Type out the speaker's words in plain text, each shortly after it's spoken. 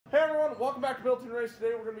Hey everyone, welcome back to Built-In Race. Today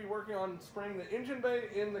we're going to be working on spraying the engine bay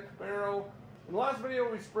in the Camaro. In the last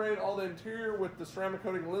video we sprayed all the interior with the ceramic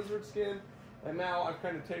coating lizard skin, and now I've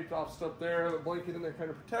kind of taped off stuff there, the blanket in there kind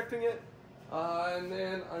of protecting it. And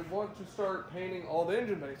then I want to start painting all the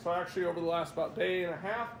engine bay. So actually over the last about day and a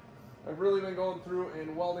half, I've really been going through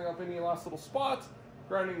and welding up any last little spots,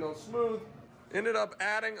 grinding those smooth. Ended up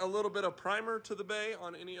adding a little bit of primer to the bay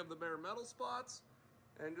on any of the bare metal spots,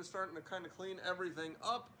 and just starting to kind of clean everything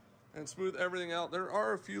up and smooth everything out. There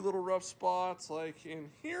are a few little rough spots like in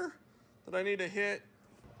here that I need to hit.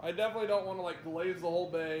 I definitely don't want to like glaze the whole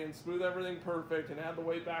bay and smooth everything perfect and add the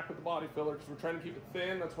weight back with the body filler because we're trying to keep it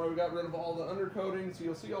thin. That's why we got rid of all the undercoating. So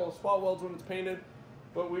you'll see all the spot welds when it's painted,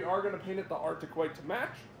 but we are going to paint it the Arctic white to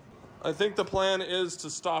match. I think the plan is to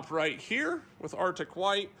stop right here with Arctic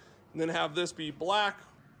white and then have this be black.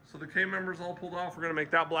 So the K-members all pulled off. We're gonna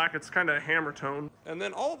make that black. It's kind of hammer tone. And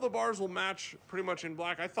then all of the bars will match pretty much in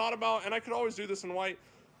black. I thought about, and I could always do this in white,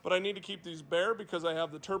 but I need to keep these bare because I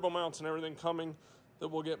have the turbo mounts and everything coming that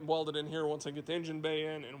will get welded in here once I get the engine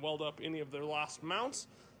bay in and weld up any of their last mounts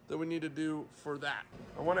that we need to do for that.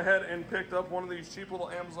 I went ahead and picked up one of these cheap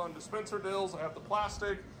little Amazon dispenser deals. I have the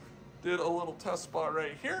plastic, did a little test spot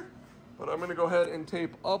right here, but I'm gonna go ahead and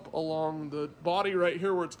tape up along the body right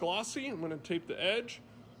here where it's glossy. I'm gonna tape the edge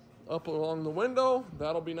up along the window.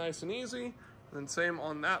 That'll be nice and easy. And same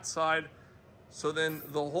on that side. So then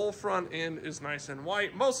the whole front end is nice and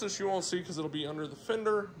white. Most of this you won't see because it'll be under the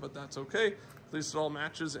fender, but that's okay. At least it all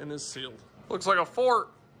matches and is sealed. Looks like a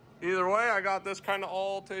fort. Either way, I got this kind of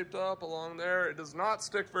all taped up along there. It does not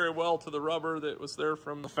stick very well to the rubber that was there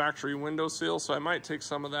from the factory window seal, so I might take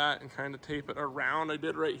some of that and kind of tape it around. I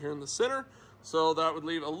did right here in the center. So that would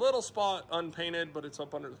leave a little spot unpainted, but it's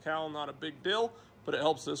up under the cowl, not a big deal. But it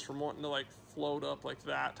helps this from wanting to like float up like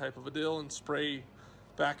that type of a deal and spray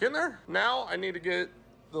back in there. Now I need to get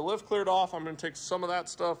the lift cleared off. I'm gonna take some of that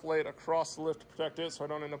stuff, lay it across the lift to protect it so I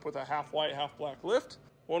don't end up with a half white, half black lift.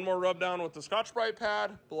 One more rub down with the Scotch-Brite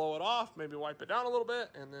pad, blow it off, maybe wipe it down a little bit,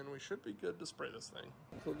 and then we should be good to spray this thing.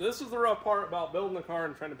 So this is the rough part about building the car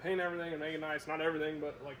and trying to paint everything and make it nice. Not everything,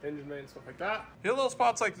 but like the engine bay and stuff like that. You get little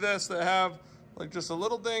spots like this that have like just a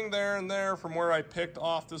little ding there and there from where I picked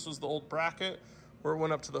off. This was the old bracket where it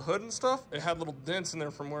went up to the hood and stuff. It had little dents in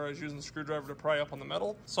there from where I was using the screwdriver to pry up on the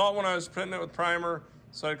metal. Saw it when I was putting it with primer,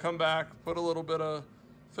 so I'd come back, put a little bit of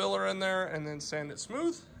filler in there, and then sand it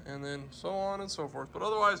smooth, and then so on and so forth. But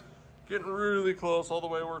otherwise, getting really close all the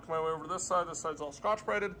way, work my way over to this side. This side's all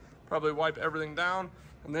Scotch-Brited. Probably wipe everything down.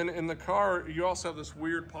 And then in the car, you also have this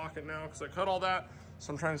weird pocket now because I cut all that,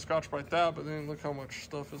 so I'm trying to Scotch-Brite that, but then look how much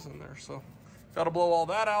stuff is in there. So got to blow all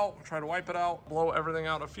that out, try to wipe it out, blow everything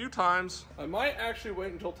out a few times. I might actually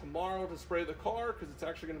wait until tomorrow to spray the car because it's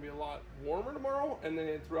actually going to be a lot warmer tomorrow, and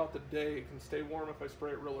then throughout the day it can stay warm if I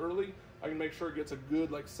spray it real early. I can make sure it gets a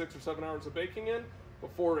good like 6 or 7 hours of baking in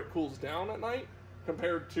before it cools down at night,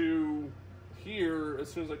 compared to here, as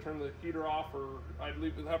soon as I turn the heater off or I'd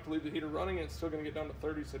have to leave the heater running, it's still going to get down to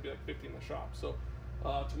 30, so it'd be like 50 in the shop. So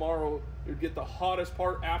tomorrow it would get the hottest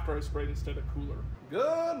part after I sprayed instead of cooler.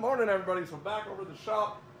 Good morning, everybody. So back over the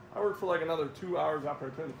shop. I worked for like another 2 hours after I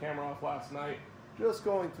turned the camera off last night, just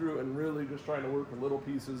going through and really just trying to work with little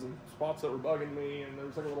pieces and spots that were bugging me. And there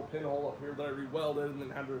was like a little pinhole up here that I re-welded and then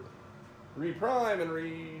had to re-prime and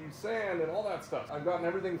re-sand and all that stuff. I've gotten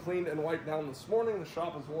everything cleaned and wiped down this morning. The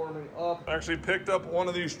shop is warming up. I actually picked up one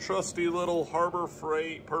of these trusty little Harbor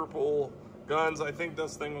Freight purple guns. I think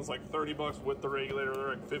this thing was like 30 bucks with the regulator. They're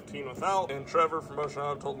like 15 without. And Trevor from Motion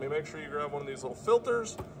Auto told me, make sure you grab one of these little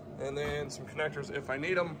filters and then some connectors if I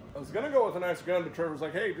need them. I was gonna go with a nice gun, but Trevor's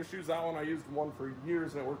like, hey, just use that one. I used one for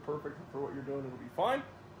years and it worked perfect for what you're doing. It'll be fine.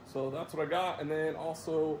 So that's what I got. And then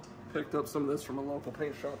also picked up some of this from a local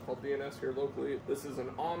paint shop called DNS here locally. This is an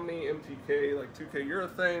Omni MTK, like 2K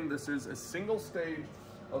urethane. This is a single stage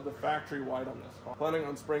of the factory white on this. I'm planning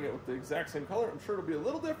on spraying it with the exact same color. I'm sure it'll be a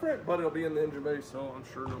little different, but it'll be in the engine bay, so I'm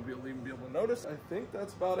sure nobody will even be able to notice. I think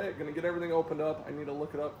that's about it. Gonna get everything opened up. I need to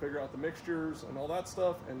look it up, figure out the mixtures and all that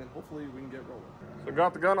stuff, and then hopefully we can get rolling. So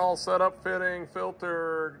got the gun all set up, fitting,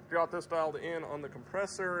 filter, got this dialed in on the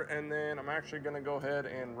compressor, and then I'm actually gonna go ahead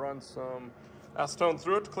and run some acetone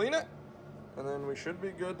through it to clean it, and then we should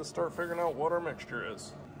be good to start figuring out what our mixture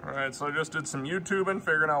is. All right, so I just did some YouTubing,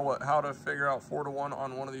 figuring out how to figure out 4-to-1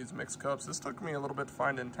 on one of these mixed cups. This took me a little bit to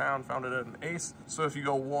find in town, found it at an Ace. So if you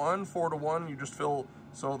go 4-to-1, you just fill,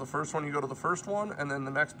 so the first one, you go to the first one, and then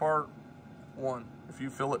the next part, 1. If you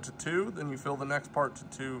fill it to 2, then you fill the next part to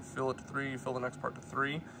 2, fill it to 3, you fill the next part to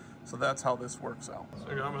 3. So that's how this works out.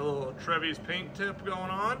 So I got my little Trevi's paint tip going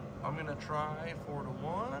on. I'm gonna try 4 to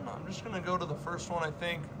 1. I'm just gonna go to the first one, I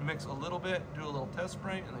think, mix a little bit, do a little test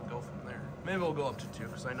spray, and then go from there. Maybe we'll go up to 2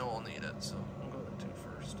 because I know I'll need it, so we'll go to 2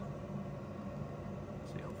 first.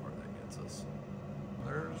 See how far that gets us.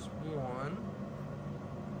 There's 1.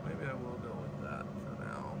 Maybe I will go with that for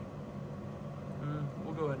now.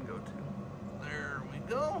 We'll go ahead and go 2. There we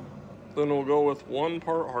go. Then we'll go with 1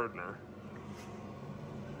 part hardener.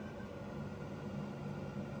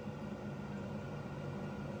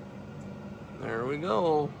 There we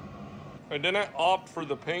go. I didn't opt for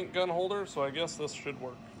the paint gun holder, so I guess this should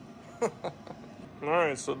work. All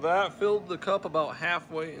right, so that filled the cup about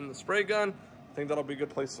halfway in the spray gun. I think that'll be a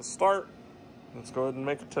good place to start. Let's go ahead and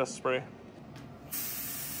make a test spray.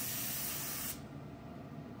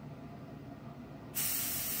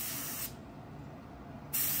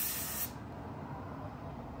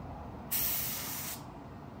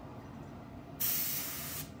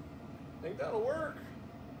 I think that'll work.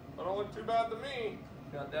 That don't look too bad to me.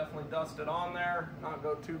 Got definitely dusted on there, not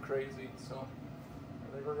go too crazy. So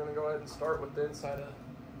I think we're gonna go ahead and start with the inside of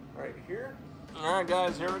right here. All right,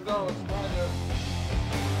 guys, here we go. Let's try this.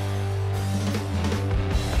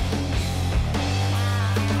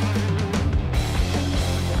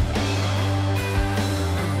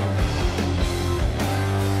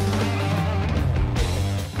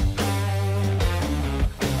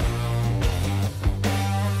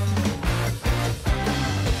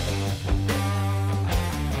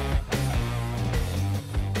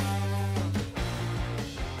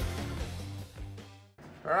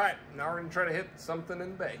 All right, now we're gonna try to hit something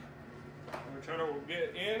in the bay. We're gonna try to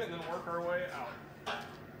get in and then work our way out.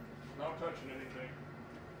 Not touching anything.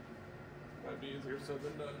 Might be easier said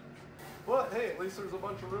than done. But hey, at least there's a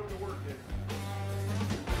bunch of room to work in.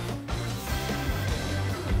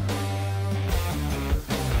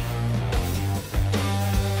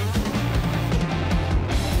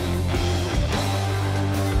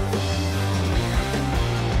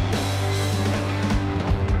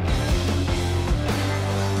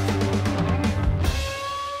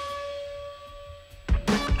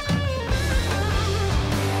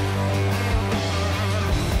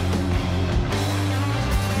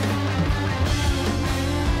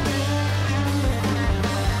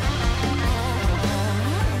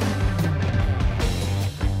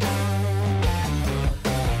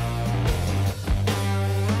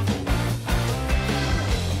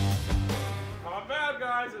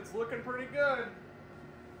 It's looking pretty good.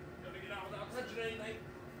 Gotta get out without touching anything.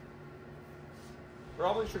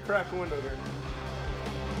 Probably should crack a window here.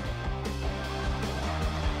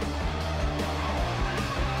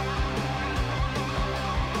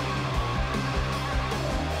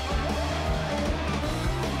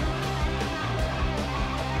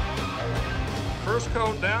 First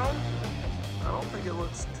coat down. I don't think it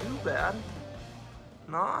looks too bad.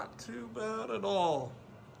 Not too bad at all.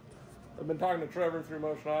 I've been talking to Trevor through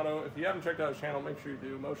Motion Auto. If you haven't checked out his channel, make sure you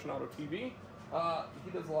do, Motion Auto TV.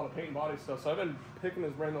 He does a lot of paint and body stuff, so I've been picking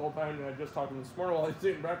his brain the whole time, and I just talked to him this morning while he's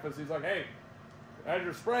eating breakfast. He's like, hey, as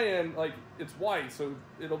you're spraying, like, it's white, so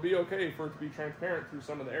it'll be okay for it to be transparent through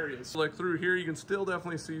some of the areas. So, like, through here, you can still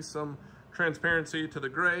definitely see some transparency to the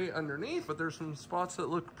gray underneath, but there's some spots that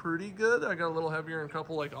look pretty good. I got a little heavier in a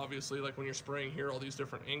couple, like, obviously, like when you're spraying here, all these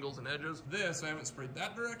different angles and edges. This, I haven't sprayed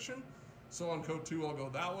that direction, so on coat 2, I'll go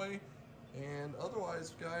that way. And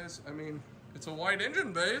otherwise, guys, I mean, it's a white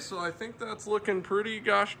engine bay, so I think that's looking pretty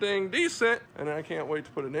gosh dang decent. And I can't wait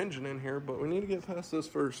to put an engine in here, but we need to get past this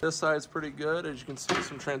first. This side's pretty good. As you can see,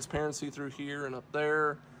 some transparency through here and up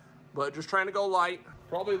there, but just trying to go light.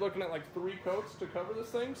 Probably looking at like 3 coats to cover this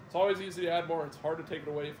thing. It's always easy to add more. It's hard to take it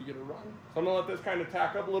away if you get a run. So I'm gonna let this kind of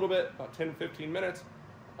tack up a little bit, about 10 to 15 minutes.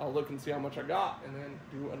 I'll look and see how much I got and then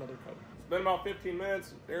do another coat. It's been about 15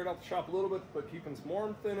 minutes, aired out the shop a little bit, but keeping some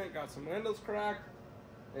warmth in it, got some windows cracked,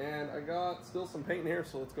 and I got still some paint in here,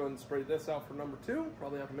 so let's go ahead and spray this out for number 2.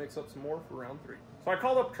 Probably have to mix up some more for round 3. So I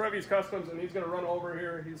called up Trevi's Customs and he's gonna run over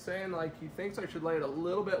here. He's saying like he thinks I should lay it a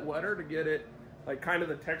little bit wetter to get it like kind of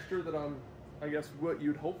the texture that I guess what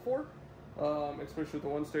you'd hope for, especially with the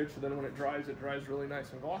 1 stage, so then when it dries really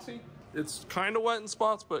nice and glossy. It's kind of wet in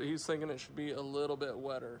spots, but he's thinking it should be a little bit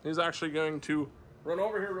wetter. He's actually going to run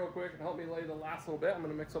over here real quick and help me lay the last little bit. I'm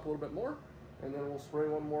gonna mix up a little bit more, and then we'll spray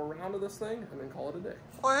 1 more round of this thing, and then call it a day.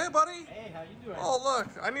 Oh, hey, buddy. Hey, how you doing? Oh, look,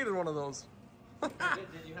 I needed one of those. did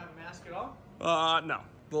you have a mask at all? No. A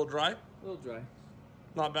little dry? A little dry.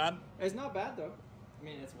 Not bad? It's not bad, though. I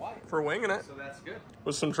mean, it's white. For winging it. So that's good.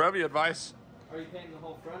 With some Trevi advice. Are you painting the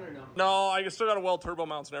whole front or no? No, I still got to weld turbo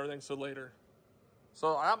mounts and everything, so later.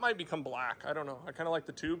 So that might become black. I don't know. I kind of like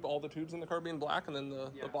the tube, all the tubes in the car being black, and then the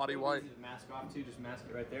body white. Easy to mask off too. Just mask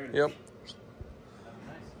it right there. And Yep.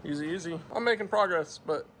 nice. Easy, easy. I'm making progress,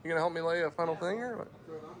 but you gonna help me lay a final thing here?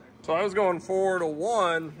 Throw it on there. So I was going 4 to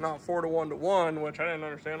 1, not 4 to 1 to 1, which I didn't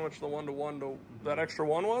understand which the 1 to 1 to that extra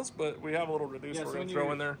 1 was, but we have a little reducer we're gonna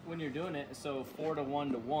throw in there. When you're doing it, so 4 to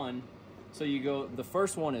 1 to 1. So you go, the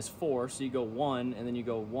first one is 4, so you go 1, and then you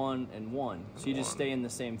go 1 and 1. So you just stay in the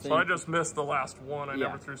same thing. So I just missed the last 1. I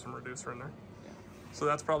never threw some reducer in there. Yeah. So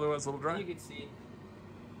that's probably why it's a little dry. You can see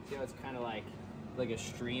how it's kind of like a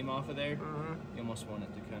stream off of there. You almost want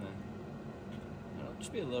it to kind of, I don't know,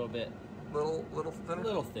 just be a little bit. Little thinner? A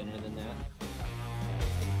little thinner than that.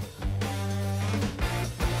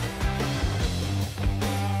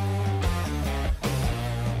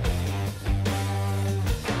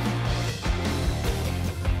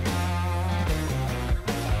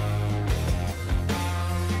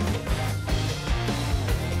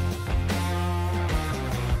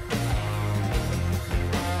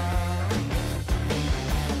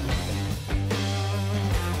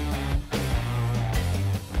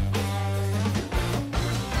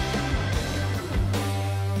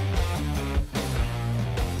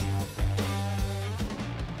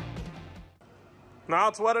 Now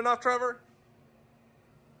it's wet enough, Trevor?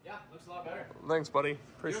 Yeah, looks a lot better. Thanks, buddy.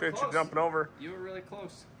 Appreciate you jumping over. You were really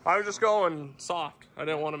close. I was just going soft. I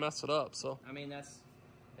didn't want to mess it up, so. I mean,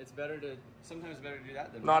 it's better to, sometimes better to do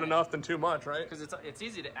that than not enough than too much, right? Because it's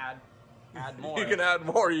easy to add more. You can add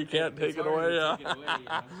more, you can't take it away, yeah. Take it away, you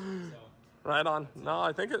know? So, right on. No,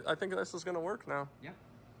 I think this is gonna work now. yeah.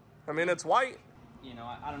 I mean, it's white. You know,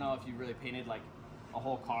 I don't know if you really painted like a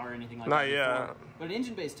whole car or anything like Not that yet. before, but an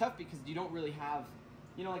engine bay is tough because you don't really have,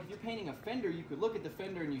 you know, like if you're painting a fender, you could look at the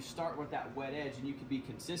fender and you start with that wet edge and you could be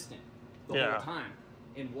consistent the whole time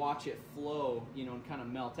and watch it flow, you know, and kind of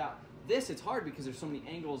melt out. This, it's hard because there's so many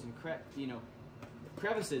angles and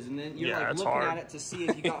crevices, and then you're like looking at it to see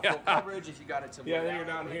if you got full coverage, if you got it to then you're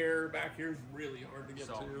down here, back here's really hard to get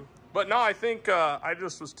to. But no, I think I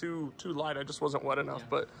just was too light. I just wasn't wet enough.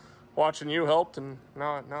 But watching you helped, and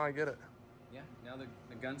now I get it. Yeah, now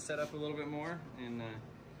the gun's set up a little bit more, and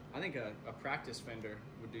I think a practice fender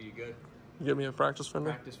would do you good. Give me a practice fender?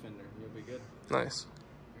 Practice fender, you'll be good. Nice.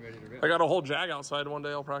 You ready to go? I got a whole Jag outside one day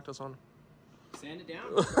I'll practice on. Sand it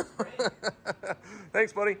down.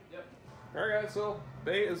 Thanks, buddy. Yep. All right, guys, so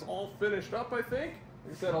bay is all finished up, I think.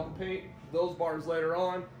 Like I said, I'll paint those bars later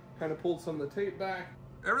on. Kind of pulled some of the tape back.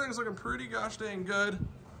 Everything's looking pretty gosh dang good.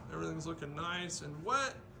 Everything's looking nice and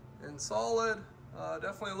wet and solid.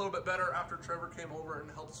 Definitely a little bit better after Trevor came over and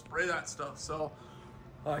helped spray that stuff. So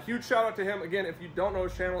huge shout out to him. Again, if you don't know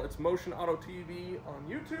his channel, it's Motion Auto TV on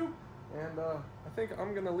YouTube. And I think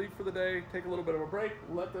I'm gonna leave for the day, take a little bit of a break,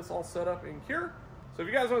 let this all set up and cure. So if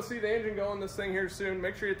you guys want to see the engine go on this thing here soon,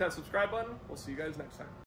 make sure you hit that subscribe button. We'll see you guys next time.